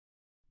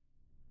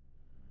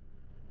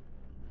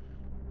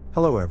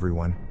Hello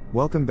everyone,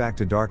 welcome back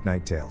to Dark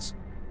Night Tales.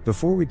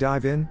 Before we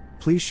dive in,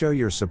 please show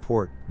your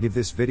support, give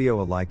this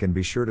video a like and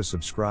be sure to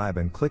subscribe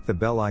and click the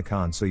bell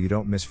icon so you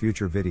don't miss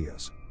future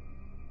videos.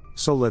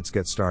 So let's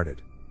get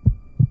started.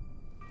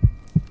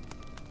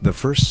 The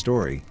first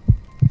story.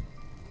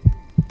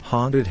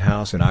 Haunted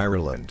House in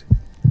Ireland.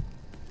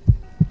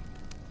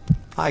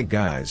 Hi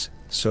guys,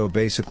 so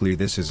basically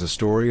this is a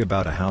story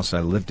about a house I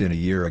lived in a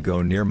year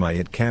ago near my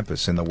IT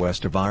campus in the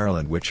west of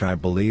Ireland which I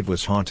believe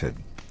was haunted.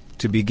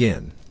 To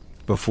begin,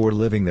 before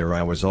living there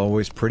I was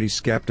always pretty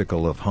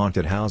skeptical of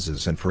haunted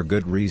houses and for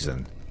good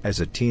reason. As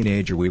a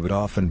teenager we would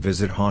often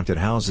visit haunted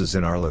houses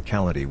in our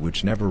locality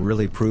which never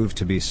really proved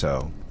to be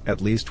so,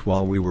 at least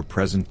while we were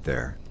present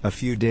there. A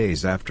few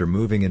days after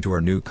moving into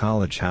our new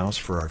college house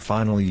for our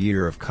final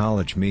year of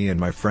college, me and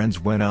my friends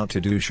went out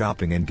to do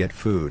shopping and get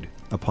food.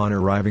 Upon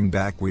arriving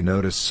back we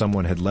noticed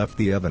someone had left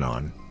the oven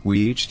on. We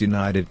each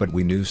denied it but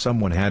we knew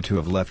someone had to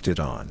have left it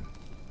on.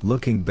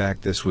 Looking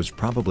back, this was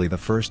probably the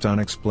first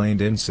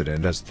unexplained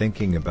incident as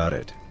thinking about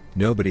it,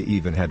 nobody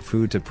even had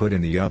food to put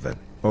in the oven.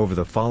 Over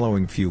the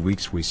following few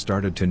weeks we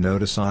started to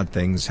notice odd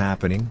things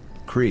happening,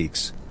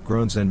 creaks,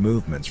 groans and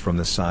movements from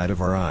the side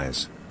of our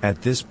eyes.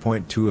 At this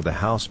point two of the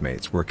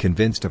housemates were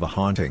convinced of a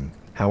haunting,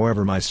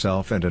 however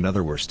myself and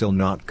another were still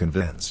not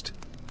convinced.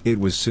 It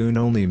was soon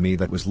only me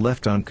that was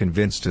left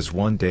unconvinced as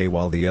one day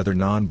while the other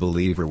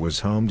non-believer was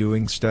home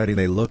doing study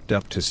they looked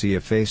up to see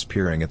a face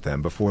peering at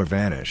them before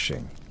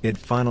vanishing. It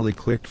finally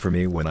clicked for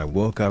me when I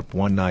woke up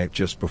one night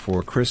just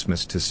before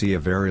Christmas to see a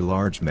very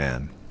large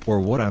man, or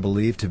what I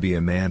believe to be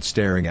a man,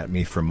 staring at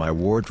me from my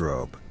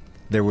wardrobe.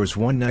 There was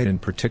one night in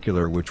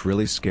particular which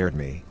really scared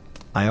me.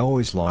 I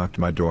always locked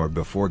my door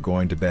before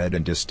going to bed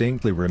and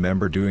distinctly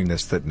remember doing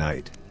this that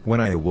night.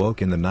 When I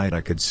awoke in the night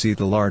I could see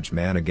the large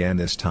man again,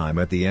 this time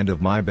at the end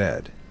of my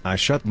bed. I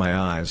shut my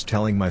eyes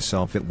telling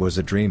myself it was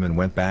a dream and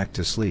went back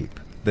to sleep.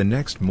 The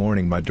next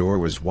morning my door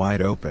was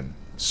wide open.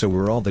 So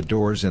were all the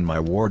doors in my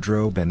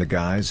wardrobe, and the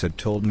guys had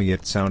told me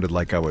it sounded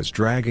like I was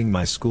dragging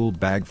my school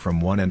bag from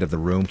one end of the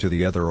room to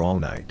the other all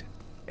night.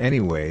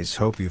 Anyways,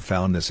 hope you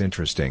found this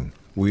interesting.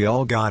 We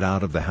all got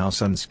out of the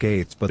house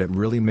unscathed, but it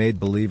really made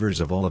believers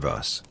of all of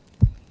us.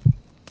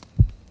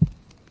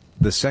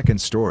 The second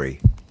story.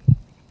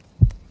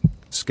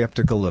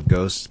 Skeptical of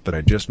ghosts, but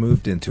I just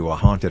moved into a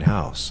haunted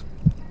house.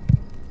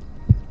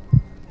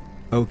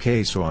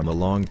 Okay, so I'm a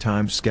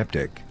long-time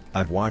skeptic.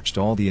 I've watched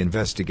all the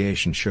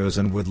investigation shows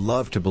and would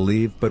love to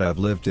believe, but I've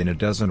lived in a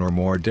dozen or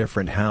more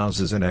different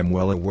houses and I'm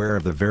well aware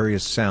of the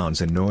various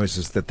sounds and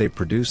noises that they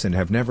produce and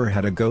have never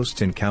had a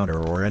ghost encounter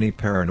or any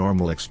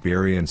paranormal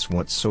experience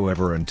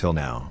whatsoever until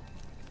now.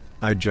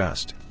 I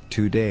just,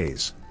 2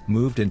 days,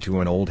 moved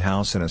into an old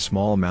house in a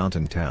small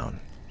mountain town.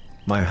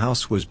 My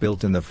house was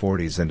built in the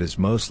 40s and is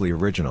mostly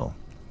original.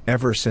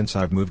 Ever since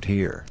I've moved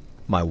here,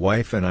 my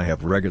wife and I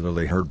have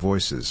regularly heard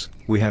voices.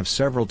 We have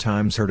several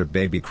times heard a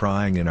baby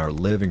crying in our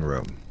living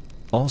room.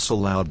 Also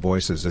loud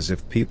voices as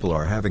if people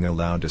are having a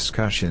loud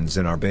discussions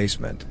in our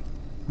basement.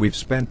 We've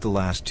spent the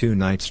last 2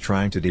 nights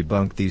trying to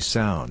debunk these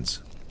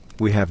sounds.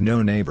 We have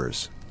no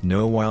neighbors,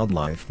 no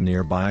wildlife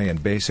nearby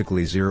and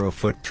basically 0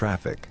 foot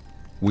traffic.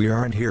 We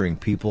aren't hearing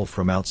people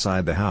from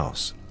outside the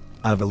house.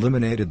 I've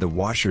eliminated the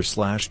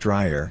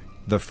washer/dryer,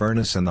 the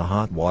furnace and the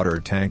hot water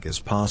tank as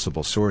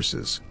possible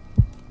sources.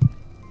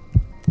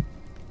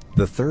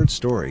 The third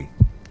story.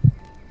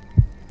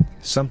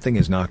 Something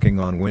is knocking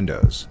on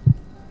windows.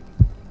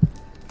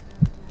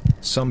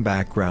 Some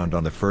background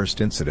on the first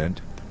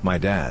incident. My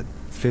dad,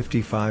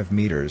 55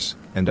 meters,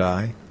 and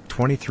I,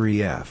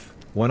 23F,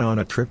 went on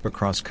a trip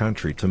across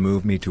country to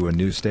move me to a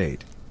new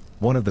state.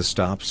 One of the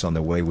stops on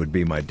the way would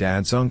be my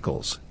dad's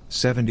uncle's,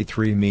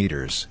 73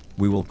 meters,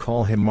 we will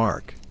call him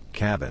Mark,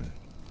 cabin.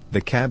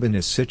 The cabin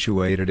is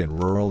situated in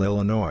rural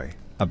Illinois,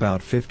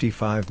 about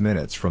 55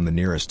 minutes from the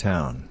nearest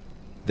town.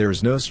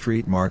 There's no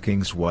street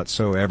markings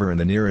whatsoever and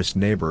the nearest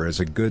neighbor is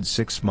a good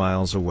 6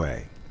 miles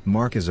away.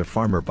 Mark is a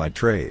farmer by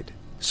trade,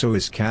 so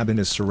his cabin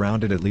is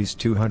surrounded at least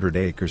 200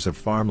 acres of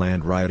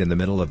farmland right in the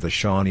middle of the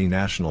Shawnee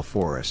National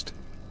Forest.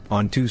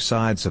 On 2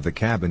 sides of the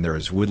cabin there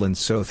is woodland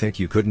so thick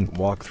you couldn't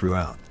walk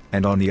throughout,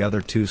 and on the other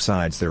 2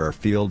 sides there are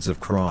fields of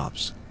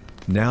crops.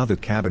 Now the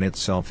cabin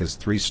itself is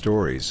 3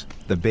 stories,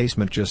 the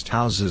basement just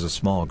houses a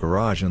small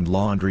garage and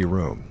laundry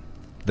room.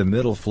 The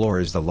middle floor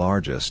is the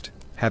largest,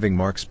 having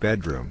Mark's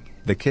bedroom,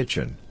 the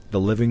kitchen, the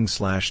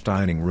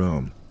living/dining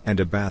room, and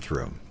a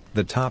bathroom.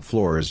 The top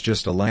floor is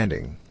just a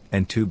landing,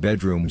 and 2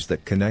 bedrooms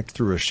that connect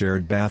through a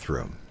shared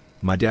bathroom.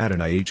 My dad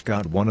and I each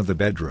got one of the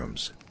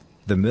bedrooms.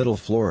 The middle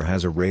floor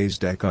has a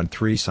raised deck on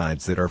 3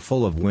 sides that are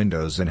full of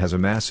windows and has a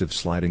massive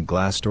sliding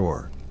glass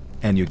door.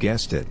 And you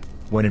guessed it,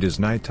 when it is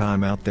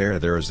nighttime out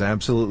there is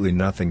absolutely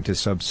nothing to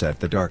subset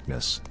the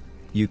darkness.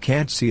 You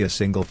can't see a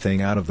single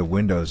thing out of the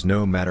windows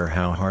no matter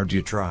how hard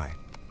you try.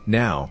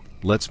 Now,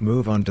 let's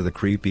move on to the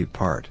creepy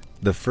part.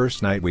 The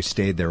first night we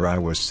stayed there I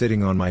was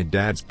sitting on my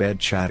dad's bed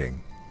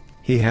chatting.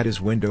 He had his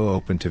window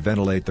open to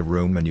ventilate the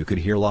room and you could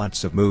hear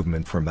lots of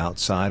movement from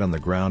outside on the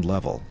ground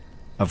level.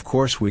 Of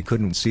course we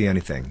couldn't see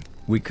anything,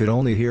 we could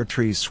only hear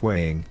trees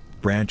swaying,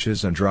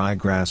 branches and dry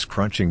grass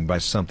crunching by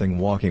something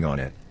walking on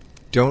it.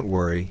 Don't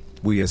worry,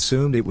 we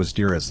assumed it was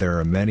deer as there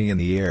are many in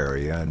the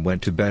area and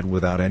went to bed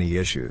without any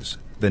issues.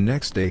 The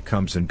next day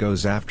comes and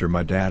goes after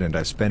my dad and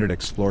I spent it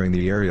exploring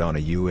the area on a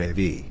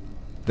UAV.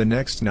 The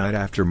next night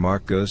after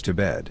Mark goes to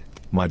bed,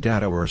 my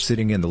dad and I were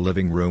sitting in the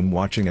living room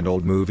watching an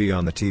old movie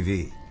on the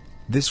TV.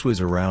 This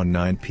was around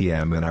 9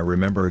 p.m. and I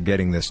remember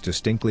getting this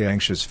distinctly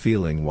anxious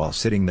feeling while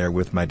sitting there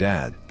with my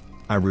dad.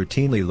 I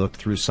routinely looked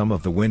through some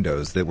of the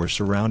windows that were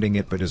surrounding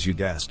it, but as you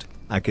guessed,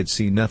 I could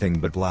see nothing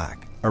but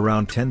black.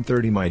 Around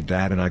 10:30 my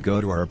dad and I go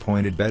to our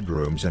appointed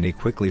bedrooms and he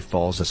quickly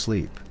falls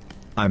asleep.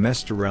 I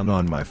messed around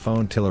on my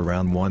phone till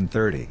around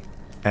 1:30.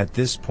 At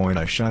this point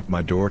I shut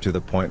my door to the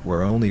point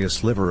where only a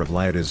sliver of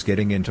light is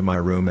getting into my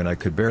room and I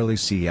could barely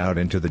see out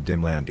into the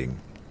dim landing.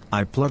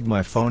 I plug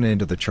my phone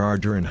into the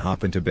charger and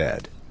hop into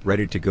bed,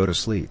 ready to go to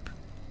sleep.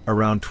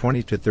 Around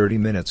 20 to 30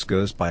 minutes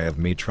goes by of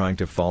me trying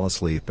to fall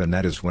asleep, and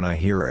that is when I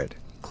hear it,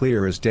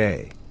 clear as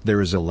day. There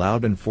is a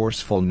loud and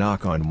forceful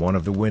knock on one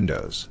of the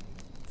windows.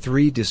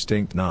 3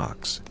 distinct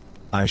knocks.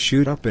 I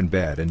shoot up in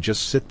bed and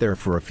just sit there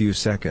for a few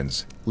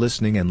seconds,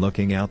 listening and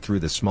looking out through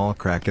the small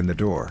crack in the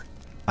door.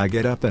 I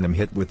get up and am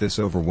hit with this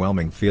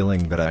overwhelming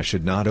feeling that I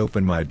should not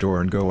open my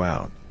door and go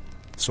out.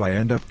 So I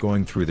end up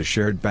going through the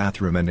shared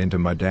bathroom and into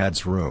my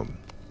dad's room.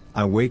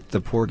 I wake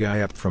the poor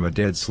guy up from a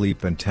dead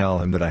sleep and tell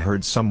him that I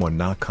heard someone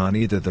knock on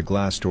either the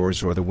glass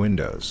doors or the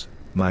windows.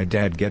 My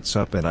dad gets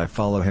up and I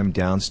follow him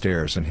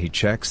downstairs and he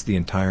checks the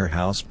entire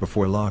house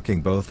before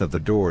locking both of the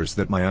doors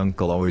that my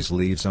uncle always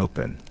leaves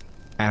open.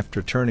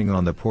 After turning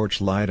on the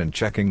porch light and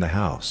checking the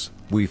house,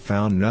 we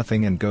found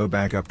nothing and go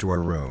back up to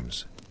our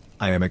rooms.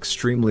 I am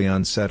extremely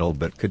unsettled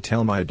but could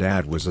tell my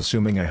dad was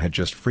assuming I had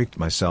just freaked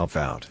myself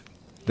out.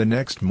 The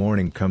next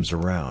morning comes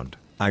around,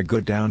 I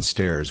go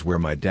downstairs where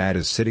my dad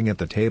is sitting at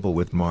the table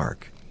with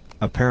Mark.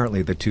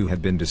 Apparently the two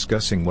had been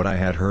discussing what I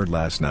had heard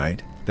last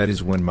night. That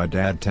is when my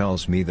dad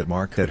tells me that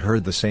Mark had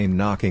heard the same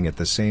knocking at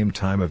the same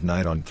time of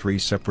night on 3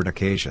 separate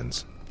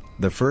occasions.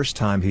 The first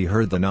time he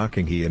heard the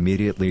knocking he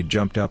immediately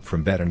jumped up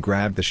from bed and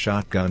grabbed the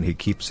shotgun he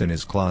keeps in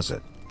his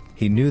closet.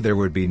 He knew there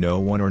would be no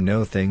one or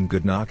no thing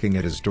good knocking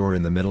at his door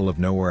in the middle of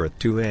nowhere at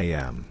 2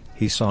 a.m.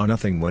 He saw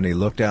nothing when he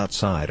looked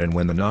outside, and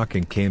when the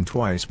knocking came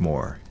twice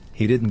more,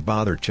 he didn't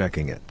bother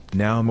checking it.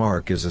 Now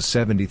Mark is a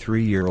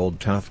 73-year-old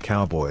tough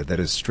cowboy that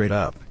is straight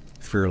up,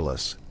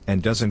 fearless,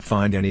 and doesn't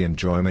find any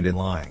enjoyment in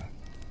lying.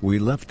 We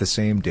left the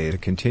same day to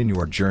continue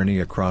our journey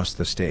across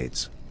the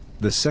states.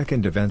 The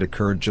second event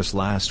occurred just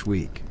last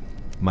week.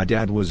 My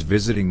dad was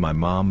visiting my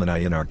mom and I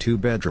in our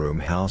 2-bedroom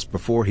house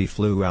before he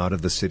flew out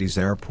of the city's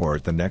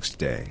airport the next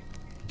day.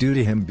 Due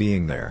to him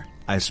being there,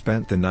 I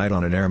spent the night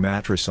on an air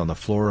mattress on the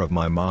floor of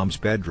my mom's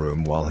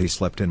bedroom while he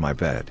slept in my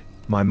bed.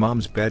 My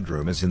mom's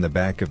bedroom is in the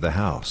back of the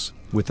house,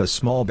 with a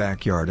small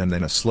backyard and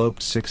then a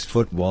sloped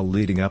 6-foot wall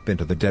leading up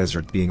into the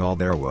desert being all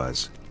there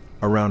was.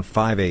 Around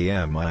 5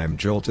 a.m. I am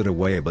jolted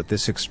away by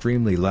this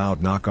extremely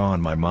loud knock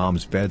on my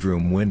mom's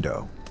bedroom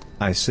window.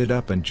 I sit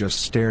up and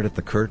just stared at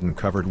the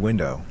curtain-covered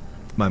window.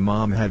 My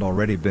mom had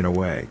already been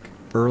awake,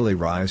 early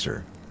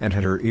riser, and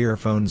had her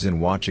earphones in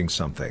watching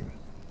something.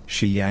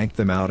 She yanked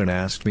them out and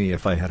asked me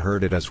if I had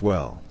heard it as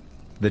well.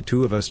 The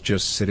two of us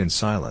just sit in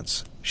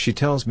silence. She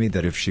tells me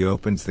that if she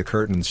opens the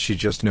curtains she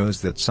just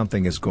knows that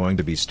something is going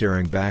to be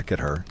staring back at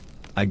her.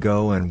 I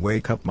go and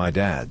wake up my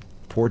dad,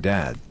 poor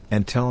dad,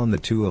 and tell him the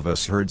two of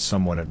us heard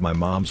someone at my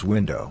mom's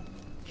window.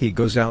 He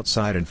goes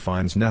outside and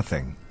finds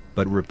nothing,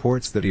 but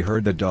reports that he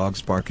heard the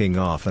dogs barking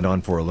off and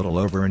on for a little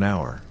over an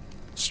hour.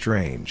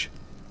 Strange.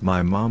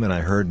 My mom and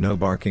I heard no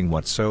barking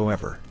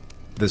whatsoever.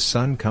 The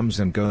sun comes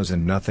and goes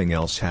and nothing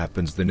else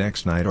happens the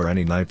next night or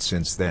any night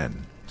since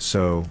then,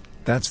 so,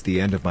 that's the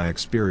end of my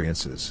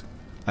experiences.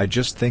 I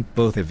just think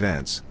both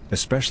events,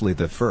 especially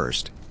the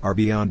first, are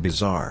beyond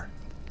bizarre.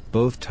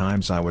 Both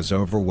times I was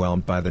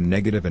overwhelmed by the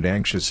negative and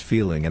anxious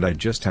feeling and I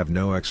just have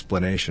no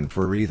explanation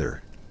for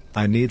either.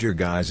 I need your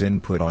guys'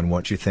 input on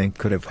what you think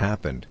could have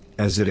happened,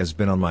 as it has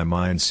been on my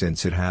mind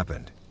since it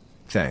happened.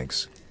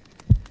 Thanks.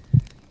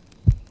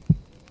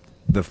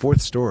 The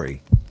fourth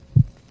story.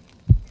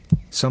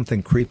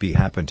 Something creepy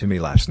happened to me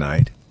last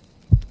night.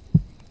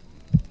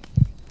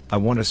 I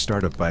want to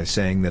start up by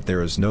saying that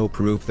there is no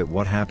proof that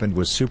what happened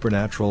was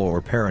supernatural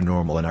or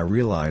paranormal, and I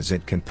realize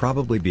it can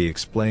probably be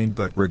explained,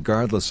 but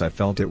regardless I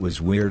felt it was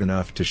weird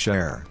enough to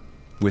share.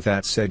 With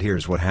that said,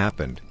 here's what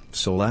happened.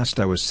 So last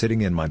I was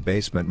sitting in my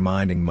basement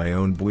minding my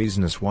own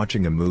business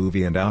watching a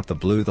movie, and out the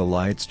blue the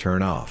lights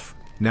turn off.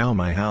 Now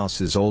my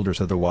house is older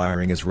so the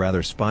wiring is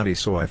rather spotty,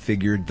 so I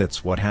figured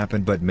that's what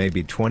happened, but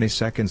maybe 20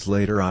 seconds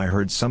later I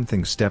heard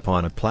something step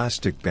on a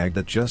plastic bag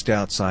that just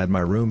outside my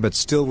room but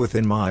still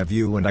within my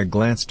view, and I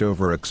glanced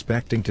over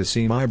expecting to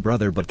see my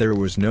brother, but there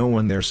was no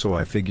one there, so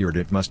I figured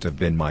it must have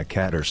been my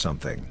cat or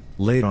something.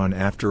 Late on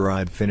after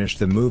I'd finished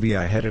the movie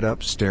I headed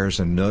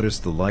upstairs and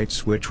noticed the light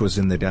switch was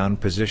in the down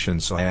position,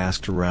 so I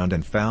asked around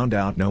and found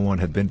out no one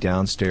had been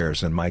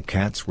downstairs and my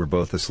cats were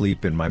both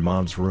asleep in my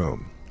mom's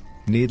room.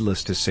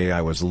 Needless to say I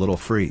was a little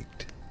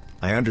freaked.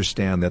 I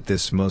understand that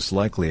this most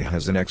likely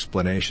has an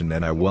explanation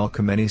and I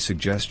welcome any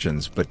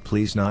suggestions, but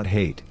please not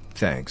hate,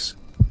 thanks.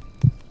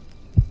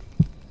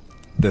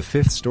 The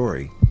fifth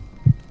story.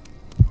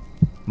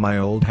 My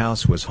old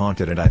house was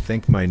haunted and I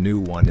think my new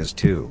one is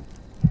too.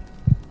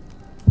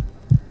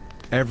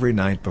 Every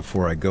night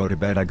before I go to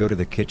bed I go to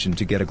the kitchen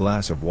to get a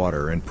glass of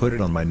water and put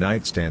it on my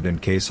nightstand in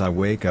case I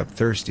wake up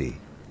thirsty.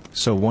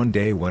 So one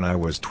day when I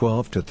was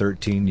 12 to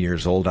 13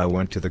 years old I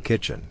went to the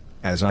kitchen,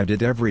 as I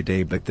did every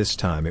day, but this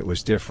time it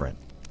was different.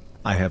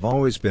 I have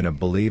always been a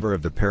believer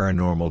of the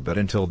paranormal, but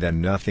until then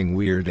nothing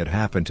weird had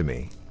happened to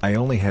me. I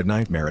only had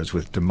nightmares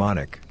with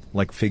demonic,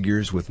 like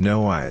figures with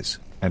no eyes,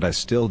 and I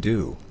still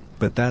do,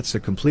 but that's a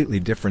completely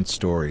different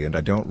story and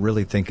I don't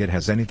really think it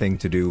has anything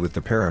to do with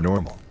the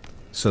paranormal.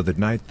 So that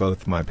night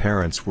both my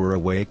parents were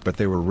awake but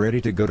they were ready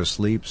to go to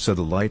sleep, so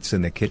the lights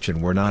in the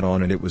kitchen were not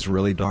on and it was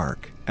really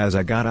dark. As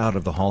I got out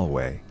of the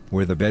hallway,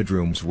 where the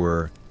bedrooms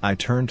were, I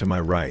turned to my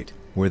right,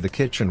 where the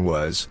kitchen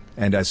was,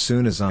 and as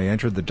soon as I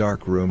entered the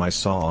dark room I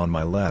saw on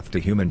my left a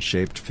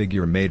human-shaped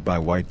figure made by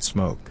white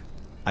smoke.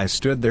 I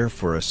stood there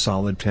for a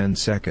solid 10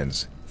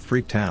 seconds,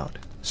 freaked out,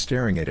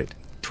 staring at it,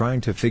 trying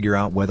to figure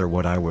out whether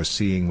what I was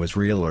seeing was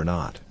real or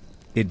not.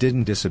 It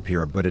didn't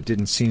disappear, but it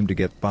didn't seem to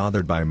get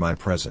bothered by my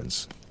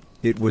presence.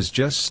 It was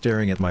just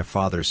staring at my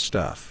father's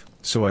stuff,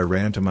 so I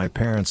ran to my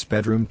parents'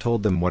 bedroom,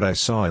 told them what I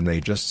saw, and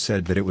they just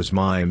said that it was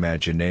my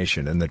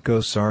imagination and that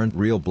ghosts aren't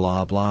real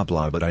blah blah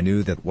blah, but I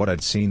knew that what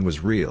I'd seen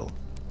was real.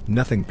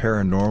 Nothing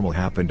paranormal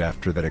happened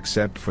after that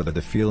except for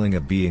the feeling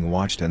of being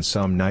watched and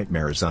some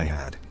nightmares I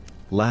had.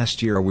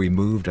 Last year we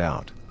moved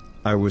out.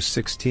 I was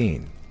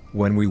 16.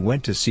 When we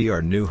went to see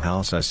our new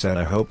house I said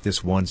I hope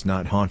this one's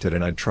not haunted,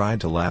 and I tried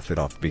to laugh it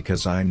off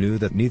because I knew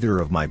that neither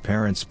of my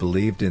parents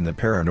believed in the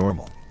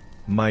paranormal.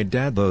 My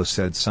dad though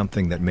said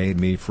something that made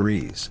me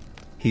freeze.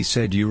 He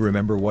said, "You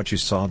remember what you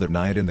saw that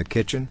night in the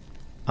kitchen?"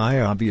 I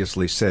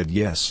obviously said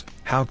yes,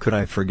 how could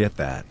I forget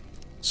that?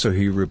 So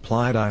he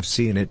replied, "I've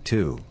seen it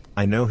too."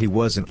 I know he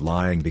wasn't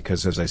lying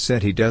because, as I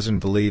said, he doesn't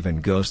believe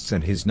in ghosts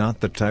and he's not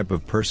the type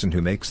of person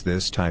who makes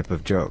this type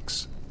of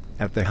jokes.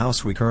 At the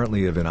house we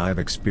currently live in I've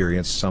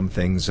experienced some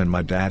things and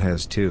my dad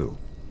has too.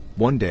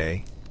 One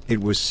day,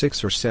 it was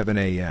 6 or 7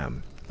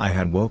 a.m., I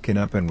had woken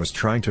up and was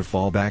trying to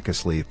fall back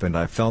asleep and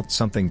I felt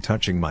something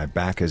touching my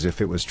back as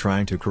if it was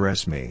trying to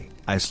caress me.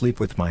 I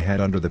sleep with my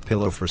head under the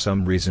pillow for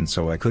some reason,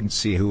 so I couldn't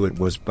see who it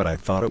was, but I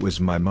thought it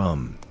was my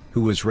mom,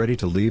 who was ready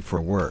to leave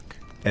for work,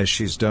 as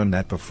she's done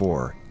that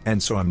before,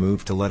 and so I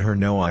moved to let her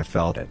know I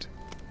felt it.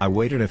 I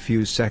waited a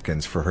few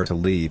seconds for her to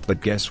leave, but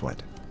guess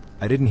what?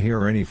 I didn't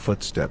hear any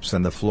footsteps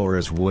and the floor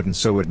is wooden,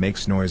 so it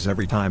makes noise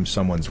every time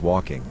someone's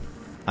walking.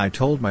 I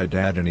told my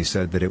dad and he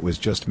said that it was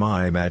just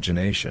my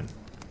imagination.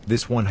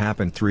 This one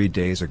happened 3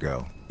 days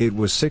ago. It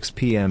was 6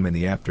 p.m. in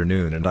the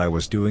afternoon and I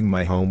was doing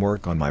my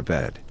homework on my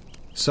bed.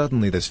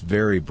 Suddenly this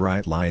very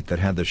bright light that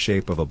had the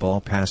shape of a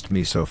ball passed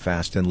me so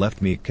fast and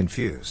left me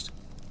confused.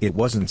 It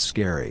wasn't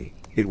scary,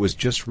 it was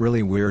just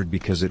really weird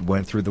because it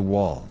went through the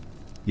wall.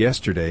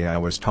 Yesterday I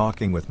was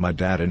talking with my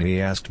dad and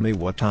he asked me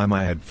what time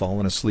I had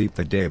fallen asleep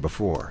the day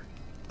before.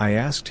 I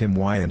asked him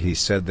why and he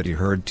said that he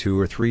heard 2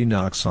 or 3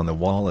 knocks on the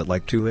wall at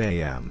like 2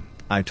 a.m.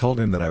 I told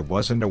him that I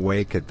wasn't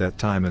awake at that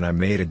time and I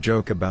made a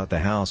joke about the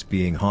house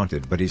being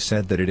haunted, but he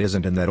said that it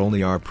isn't and that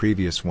only our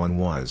previous one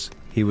was.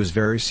 He was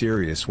very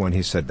serious when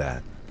he said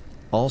that.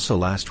 Also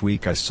last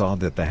week I saw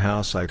that the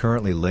house I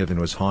currently live in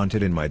was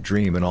haunted in my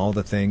dream and all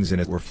the things in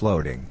it were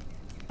floating.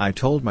 I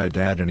told my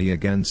dad and he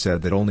again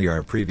said that only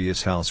our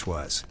previous house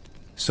was.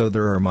 So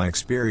there are my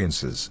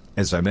experiences.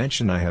 As I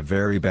mentioned, I have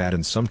very bad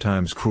and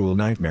sometimes cruel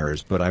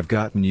nightmares, but I've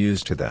gotten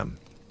used to them.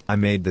 I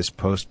made this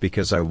post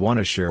because I want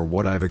to share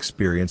what I've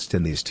experienced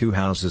in these 2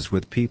 houses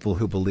with people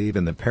who believe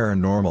in the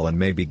paranormal and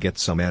maybe get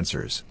some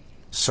answers.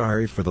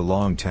 Sorry for the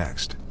long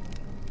text.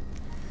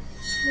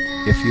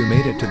 If you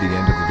made it to the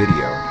end of the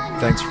video,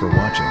 thanks for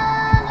watching.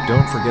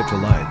 Don't forget to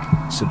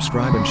like,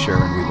 subscribe and share,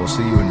 and we will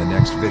see you in the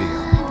next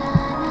video.